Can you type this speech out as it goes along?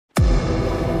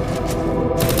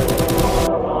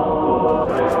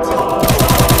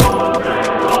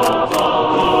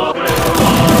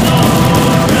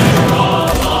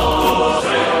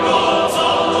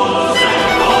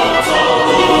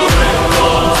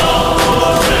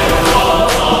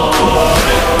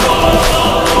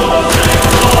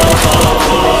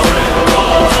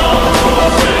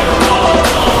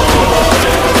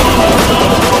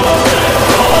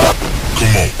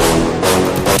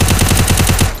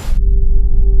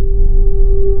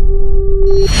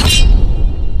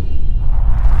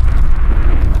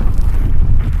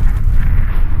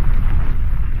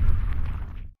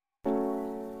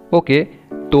Okay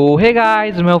तो hey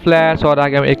guys, मैं हूं फ्लैश और आ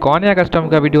गया एक और नया कस्टम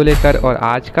का वीडियो लेकर। और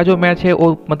आज का जो मैच है वो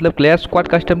मतलब क्लैश स्क्वाड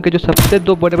कस्टम के जो सबसे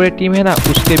दो बड़े बड़े टीम है ना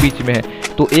उसके बीच में है।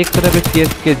 तो एक तरफ है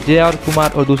CSK जय और कुमार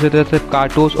और दूसरी तरफ से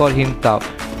काटोस और हिंद था।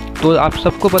 तो आप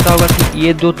सबको पता होगा कि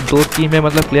ये जो दो टीम है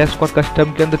मतलब क्लैश स्क्वाड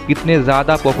कस्टम के अंदर कितने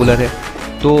ज़्यादा पॉपुलर है।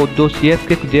 तो जो CSK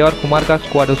जय और कुमार का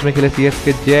स्क्वाड है उसमें खेले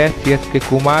CSK जय, CSK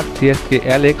कुमार, CSK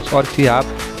LX और SIHAB।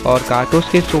 और काटोस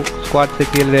के स्क्वाड से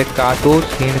खेल रहे काटोस,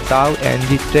 हिंद,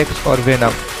 TREX और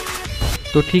वेनम।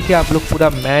 तो ठीक है, आप लोग पूरा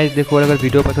मैच देखो और अगर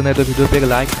वीडियो पसंद है तो वीडियो पे एक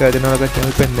लाइक कर देना और अगर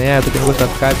चैनल पे नया है तो चैनल को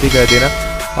सब्सक्राइब भी कर देना।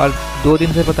 और 2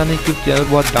 दिन से पता नहीं क्यों चैनल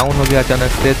बहुत डाउन हो गया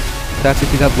अचानक से,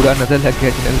 किसी का बुरा नज़र लग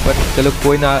गया चैनल पर। चलो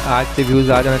कोई ना, आज से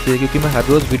व्यूज़ आ जाना चाहिए क्योंकि मैं हर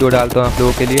रोज़ वीडियो डालता हूँ आप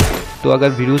लोगों के लिए। तो अगर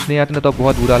व्यूज़ नहीं आते ना तो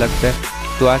बहुत बुरा लगता है।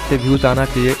 तो आज से व्यूज़ आना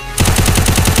चाहिए।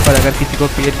 और अगर किसी को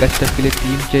पेड कस्टम के लिए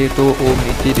टीम चाहिए तो वो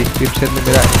नीचे डिस्क्रिप्शन में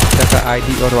मेरा इंस्टा का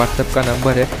ID और व्हाट्सएप का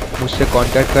नंबर है, मुझसे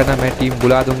कांटेक्ट करना, मैं टीम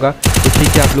बुला दूंगा। तो ठीक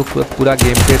है, आप लोग पूरा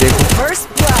गेम पे देखो।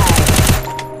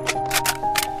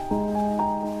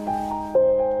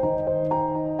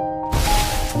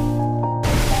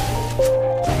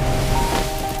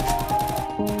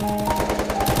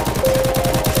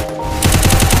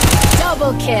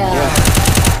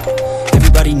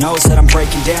 Everybody knows that I'm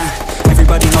breaking down.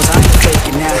 Everybody knows I ain't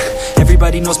faking now.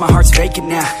 Everybody knows my heart's vacant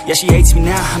now. Yeah, she hates me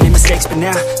now, I made mistakes but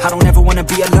now I don't ever wanna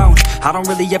be alone. I don't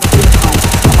really ever feel at home.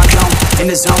 On my own, in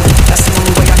the zone, that's the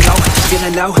only way I know.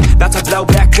 Feeling low, about to blow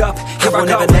back up. Here I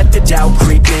never let the doubt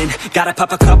creep in. Gotta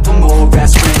pop a couple more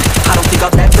aspirin. I don't think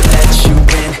I'll ever let you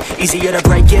in. Easier to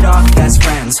break it off best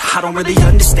friends. I don't really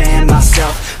understand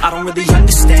myself. I don't really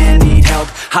understand, need help.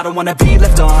 I don't wanna be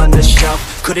left on the shelf.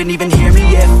 Couldn't even hear me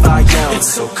if I yelled.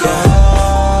 It's so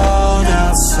cold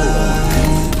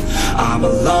outside, I'm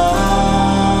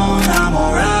alone, I'm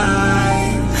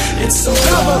alright. It's so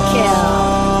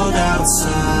cold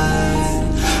outside,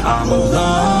 I'm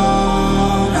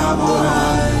alone, I'm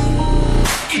alright.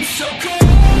 It's so cold.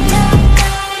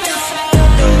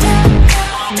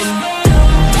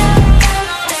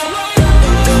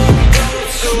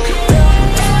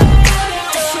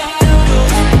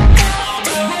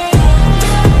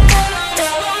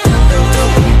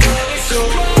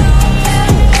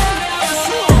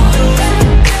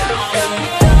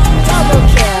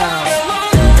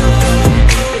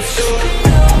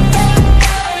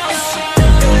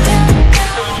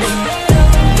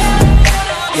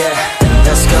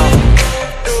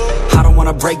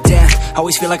 Break down,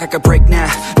 always feel like I could break now,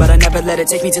 but I never let it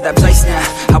take me to that place now.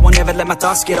 I won't ever let my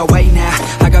thoughts get away now.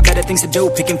 I got better things to do,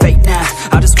 picking fate now.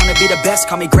 I just wanna be the best,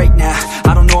 call me great now.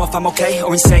 I don't know if I'm okay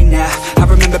or insane now. I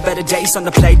remember better days on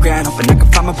the playground, hoping I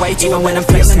can find my way even when I'm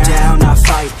feeling down. I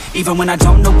fight, even when I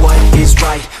don't know what is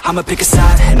right. I'ma pick a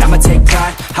side, and I'ma take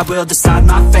pride. I will decide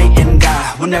my fate, and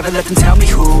I will never let them tell me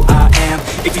who I am.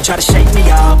 If you try to shake me,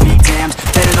 I'll be damned.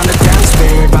 Better on the ground is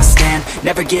where I stand.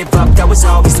 Never give up, that was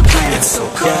always the plan. It's so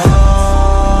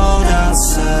cold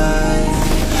outside,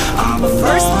 I'm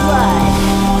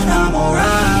alone, I'm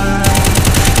alright.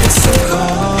 It's so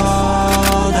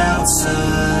cold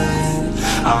outside,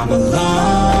 I'm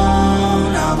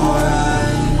alone, I'm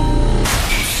alright.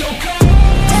 It's so cold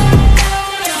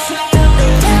outside, I'm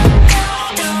alone,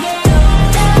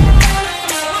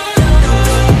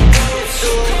 it's so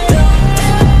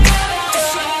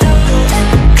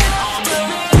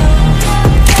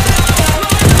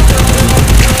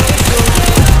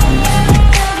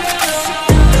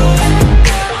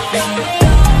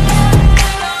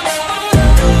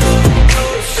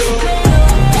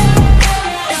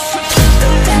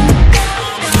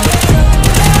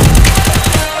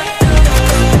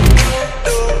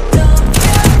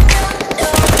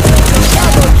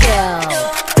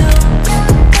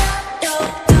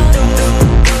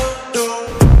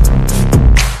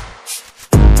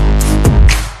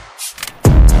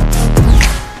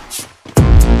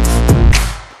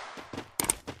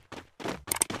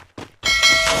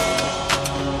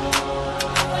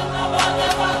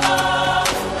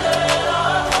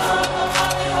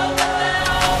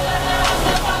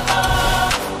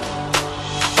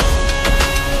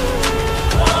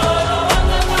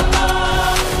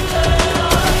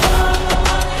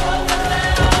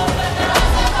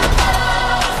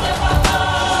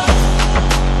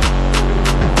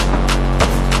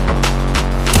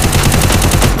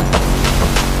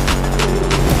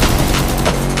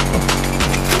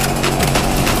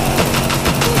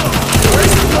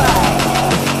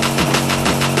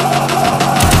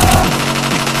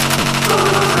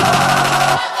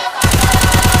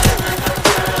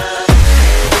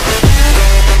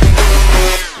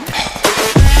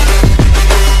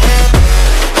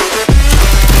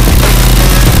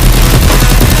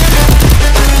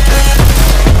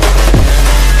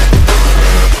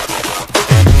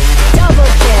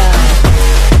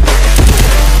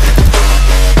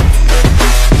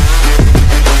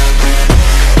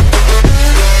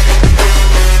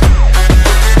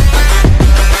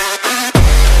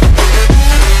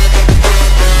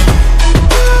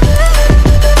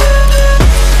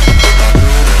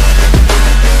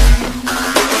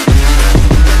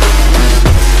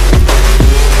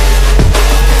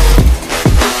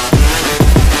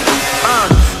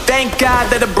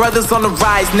brothers on the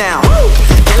rise now.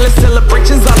 Endless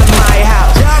celebrations all in my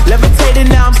house. Levitating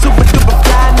now, I'm super duper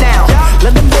fly now.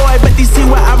 London boy, but they see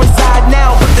where I reside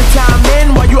now. Put the time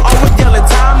in while you always yelling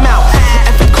time out. And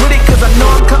if you quit it, cause I know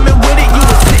I'm coming with it. You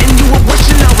were sitting, you were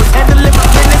wishing I was handling my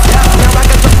business. Now I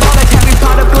got the ball like Harry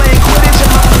Potter playing Quidditch.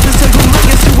 And my brothers and who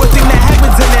millions who would think that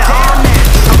happens in it. Damn it,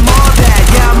 I'm all that,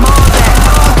 yeah, I'm all that.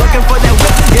 Looking for that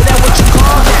whip, yeah, that what you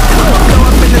call that. Blow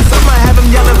up in the summer, have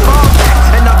them yelling fall back.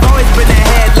 And I've always been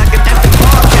ahead like an epic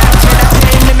ball cap. Turn that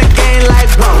team in the game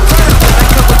like whoa. Got a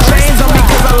couple chains on me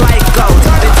cause I like gold.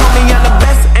 They told me I'm the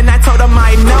best and I told them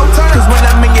I know. Cause when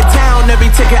I'm in your town, every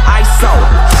ticket I sold.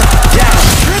 Yeah,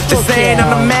 just saying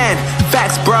I'm the man.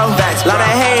 Facts, bro. Lot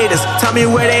of haters, tell me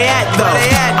where they at though.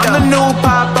 I'm the new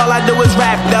pop, all I do is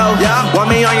rap though. Want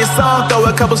me on your song, throw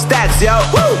a couple stacks, yo.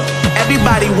 Woo!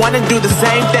 Everybody wanna do the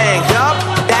same thing.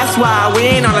 That's why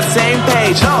we ain't on the same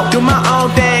page. Do my own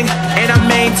thing and I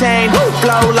maintain.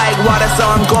 Flow like water, so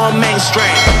I'm going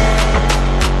mainstream.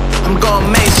 I'm going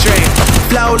mainstream.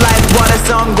 Flow like water,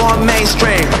 so I'm going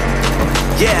mainstream.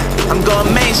 Yeah, I'm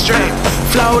going mainstream.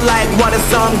 Flow like water,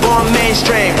 so I'm going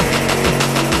mainstream.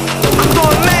 I'm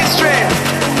going mainstream.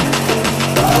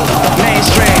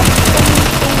 Mainstream.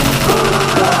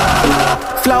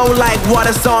 Flow like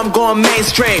water, so I'm going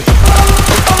mainstream.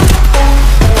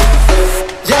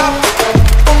 Yeah.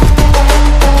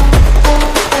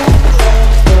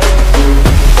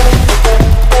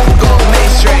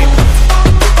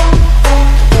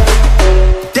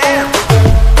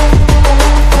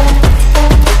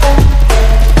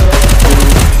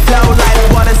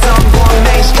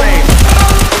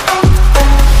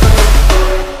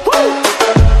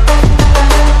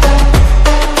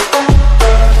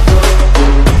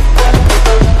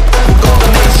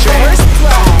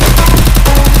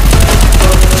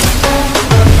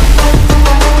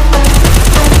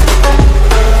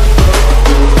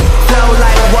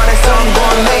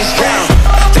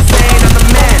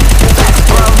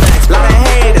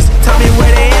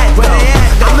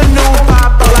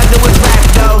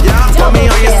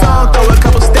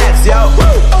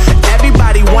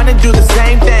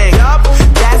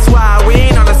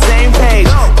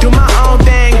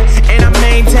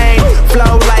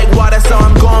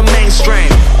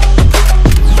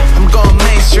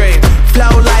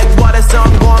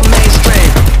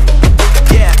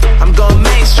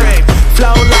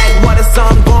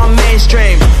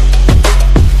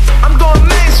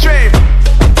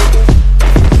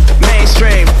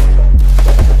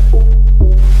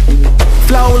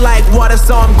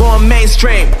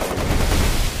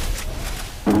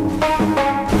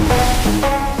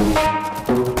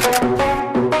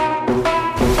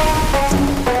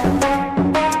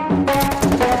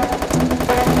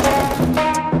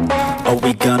 Are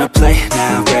we gonna play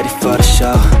now? Ready for the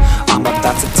show? I'm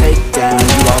about to take down,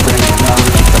 you already know.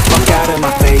 Get the fuck out of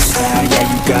my face now, yeah,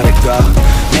 you gotta go.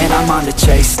 Man, I'm on the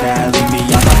chase now, leave me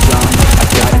on my own. I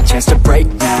got a chance to break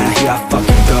now, here I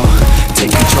fucking go.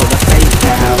 Take control of fate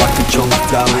now, I control my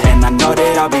flow. And I know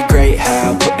that I'll be great,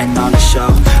 how putting on a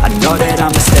show. I know that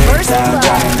I'm a stage now,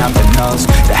 dying on the nose.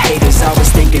 The haters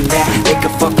always thinking that they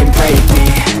could fucking break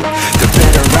me. They're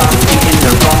better off eating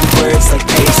their own words like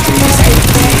pastries. Hate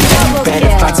me, and you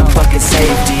better find some fucking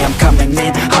safety. I'm coming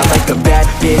in hot like a bad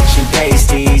bitch and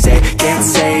pasties. They can't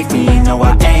save me, no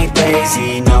I ain't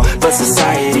lazy, no. But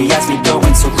society has me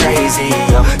going so crazy,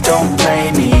 yo. Don't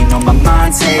blame me, no my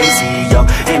mind's hazy, yo.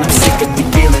 And I'm sick of me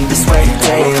feeling this way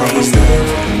daily. I'll always live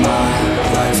my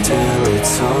life till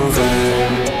it's over,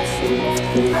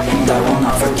 and I will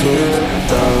not forgive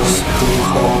those who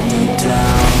hold me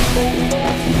down.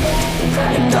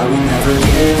 And I will never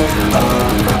give up,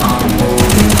 I'm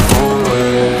moving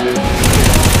forward.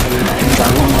 And I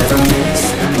will never miss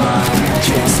my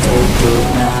chance to prove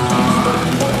now.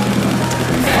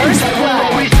 First blood.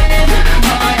 Double kill.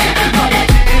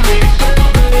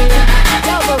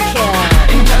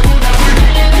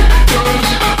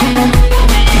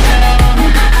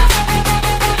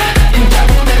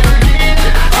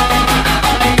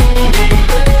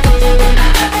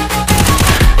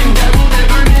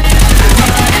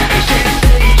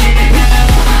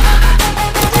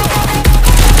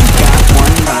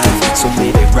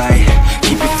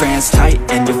 Tight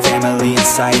and your family in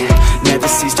sight. Never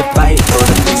cease to fight for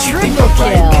the things you think are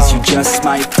right. Cause you just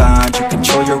might find you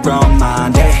control your own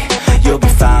mind, eh? You'll be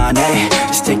fine, eh?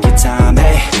 Just take your time,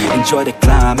 eh? Enjoy the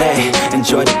climb, eh?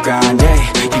 Enjoy the grind, eh?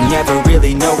 You never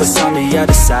really know what's on the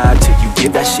other side till you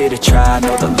give that shit a try.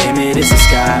 Know the limit is the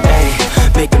sky,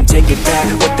 eh? Make them take it back,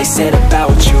 what they said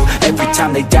about you. Every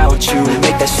time they doubt you,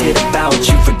 make that shit about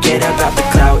you. Forget about the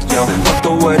clout, yo. Fuck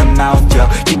the word of mouth, yo.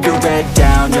 Keep your head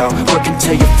down, yo. Working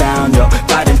until you're found, oh.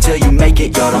 Fight until you make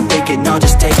it, yo, don't think it, no,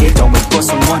 just take it. Don't wait for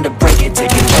someone to break it,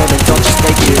 take control and don't just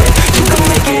take it. You can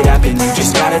make it happen, you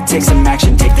just gotta take some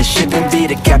action. Take the ship and be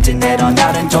the captain, head on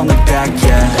out and don't look back,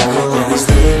 yeah. I will always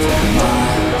live my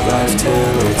life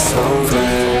till it's over,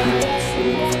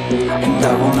 and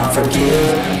I will not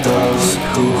forgive those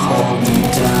who hold me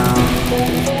down,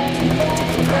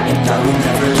 and I will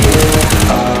never give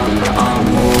up, I'm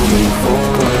moving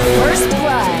forward. First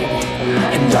blood.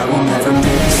 And I will never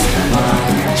miss my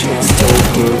chance to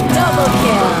get now. Double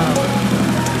kill.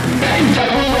 And I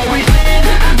will always live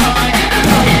my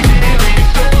life till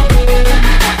it's over,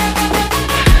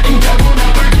 and I will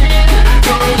never forgive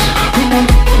those who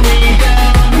hold me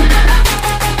down,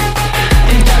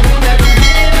 and I will never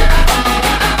give up,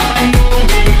 I'm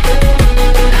moving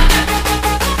forward,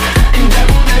 and I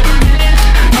will never miss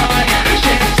my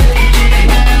chance to get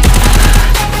now.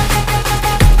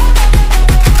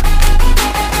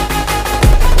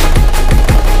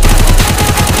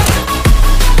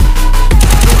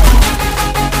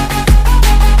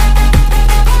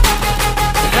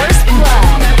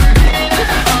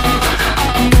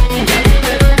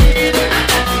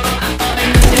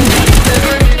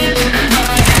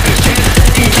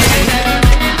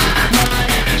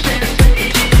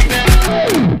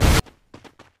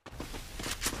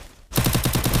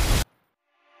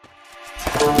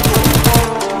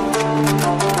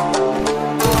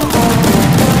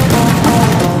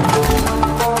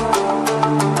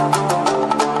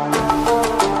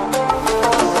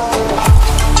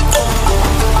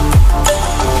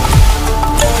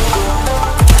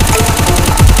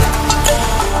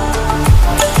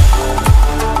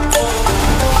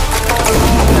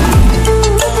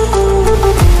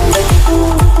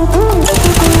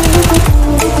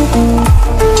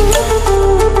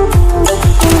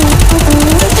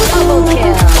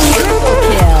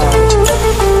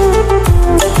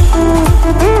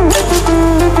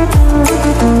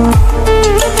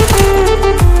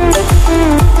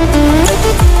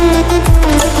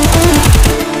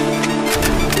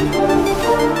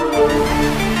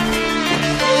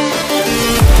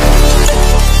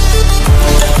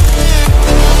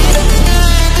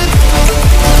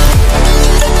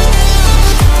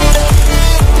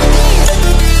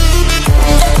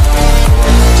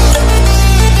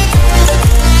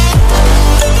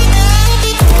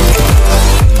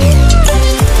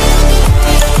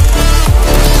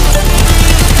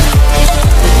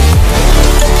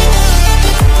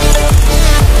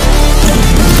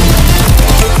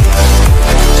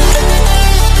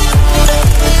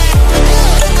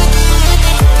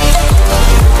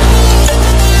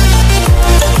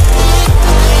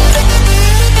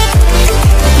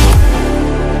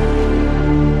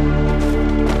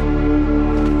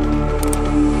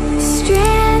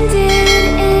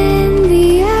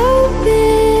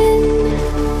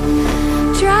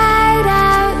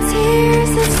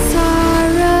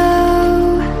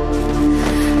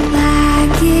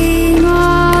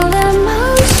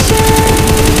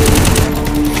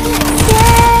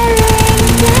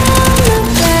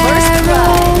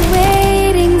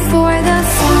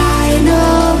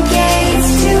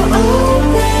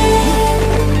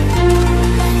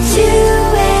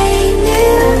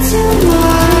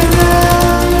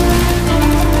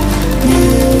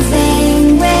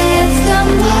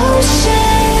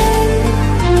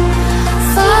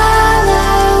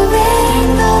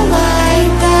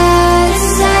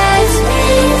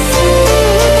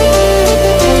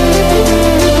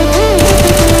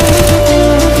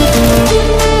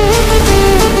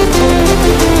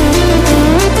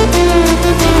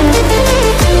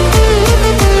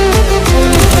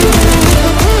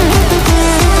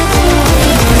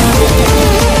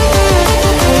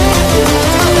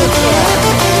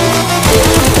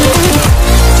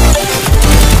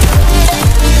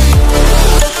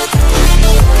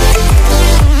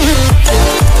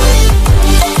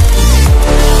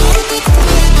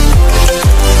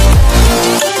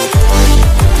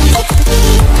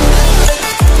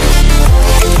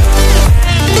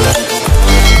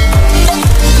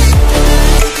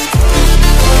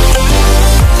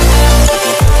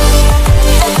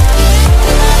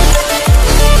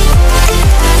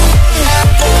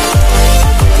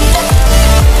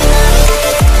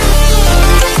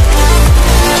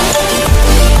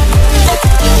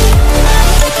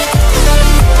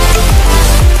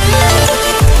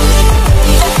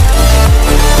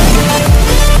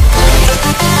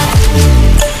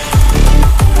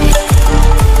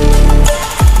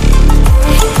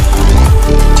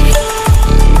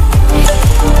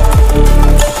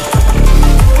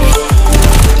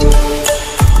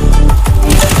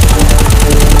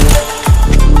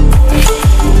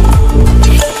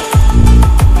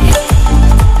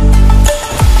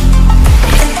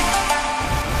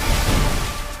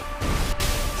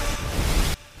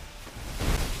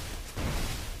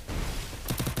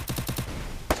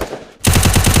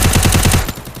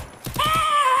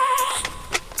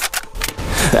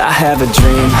 have a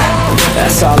dream,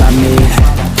 that's all I need.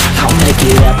 I'll make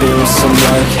it happen with some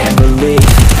work and belief.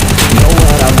 Know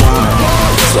what I want,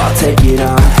 so I'll take it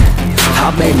on.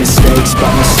 I've made mistakes, but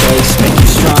mistakes make you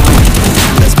strong.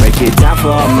 Let's break it down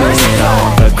for a minute. I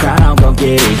want the crown, I'm gon'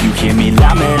 get it. You hear me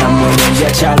loud, man, I'm winning.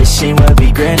 Yeah, Charlie Sheen will be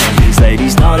grinning. These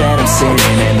ladies know that I'm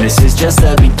sinning, and this is just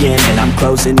the beginning. I'm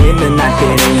closing in the ninth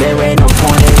inning, there ain't no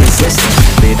point in resisting.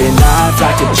 Living life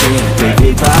like a dream, live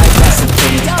it right, that's the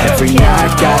thing. Every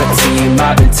night, got a team,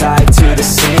 I've been tied to the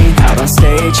scene. Out on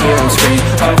stage, hear them scream,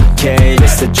 okay,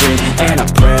 it's a dream. And I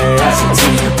pray as a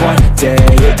team, one day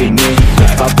it'll be me.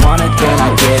 If I want it, then I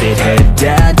get it. Head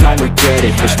down, don't regret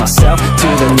it. Push myself to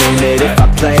the limit. If I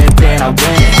play it, then I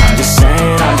win it. I'm just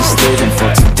saying, I'm just living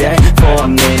for today. For a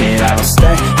minute, I don't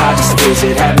stay, I just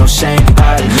visit. Have no shame,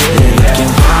 I admit it.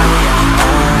 Looking right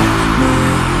at me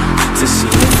to see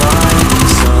if I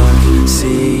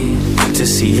succeed, to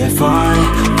see if I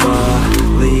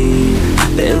believe.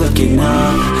 They're looking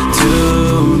up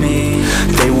to me.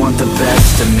 They want the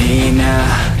best of me now,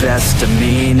 best of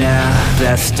me now,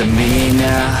 best of me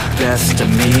now, best of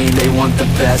me. They want the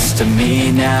best of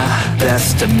me now,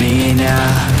 best of me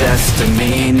now, best of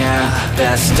me now,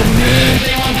 best of me.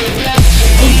 They want the best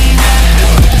of me now.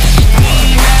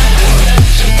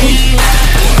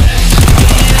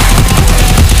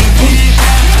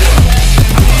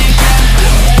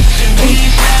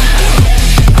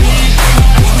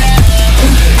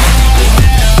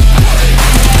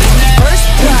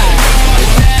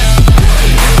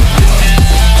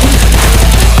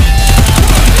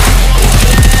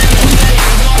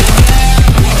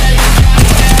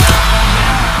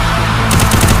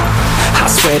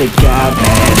 Swear to God,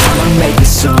 man, I'ma make it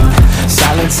soon.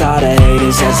 Silence all the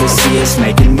haters as they see us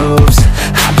making moves.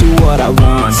 I do what I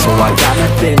want, so I got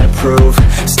nothing to prove.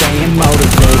 Staying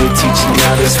motivated, teaching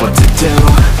others what to do.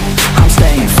 I'm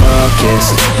staying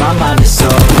focused, my mind is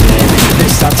open. They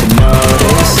start to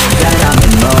notice that I'm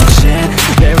in motion.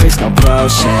 There is no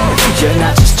potion, you're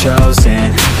not just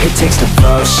chosen. It takes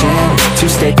devotion to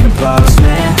stay composed,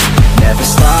 man. Never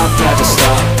stop,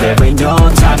 there ain't no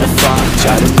time to fall.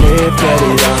 Try to live, get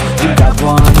it up, you got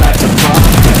one life to fall.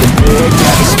 Make it big,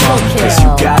 never small, cause you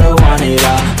gotta want it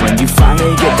all. When you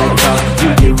finally get that call, you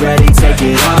get ready, take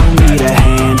it on. Need a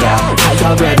hand out, I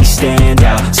already stand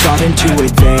out. Starting to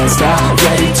advance now,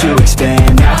 ready to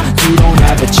expand now. You don't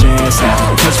have a chance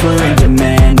now, cause we're in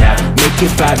demand now. Make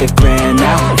it 5 grand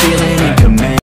now, feeling in command.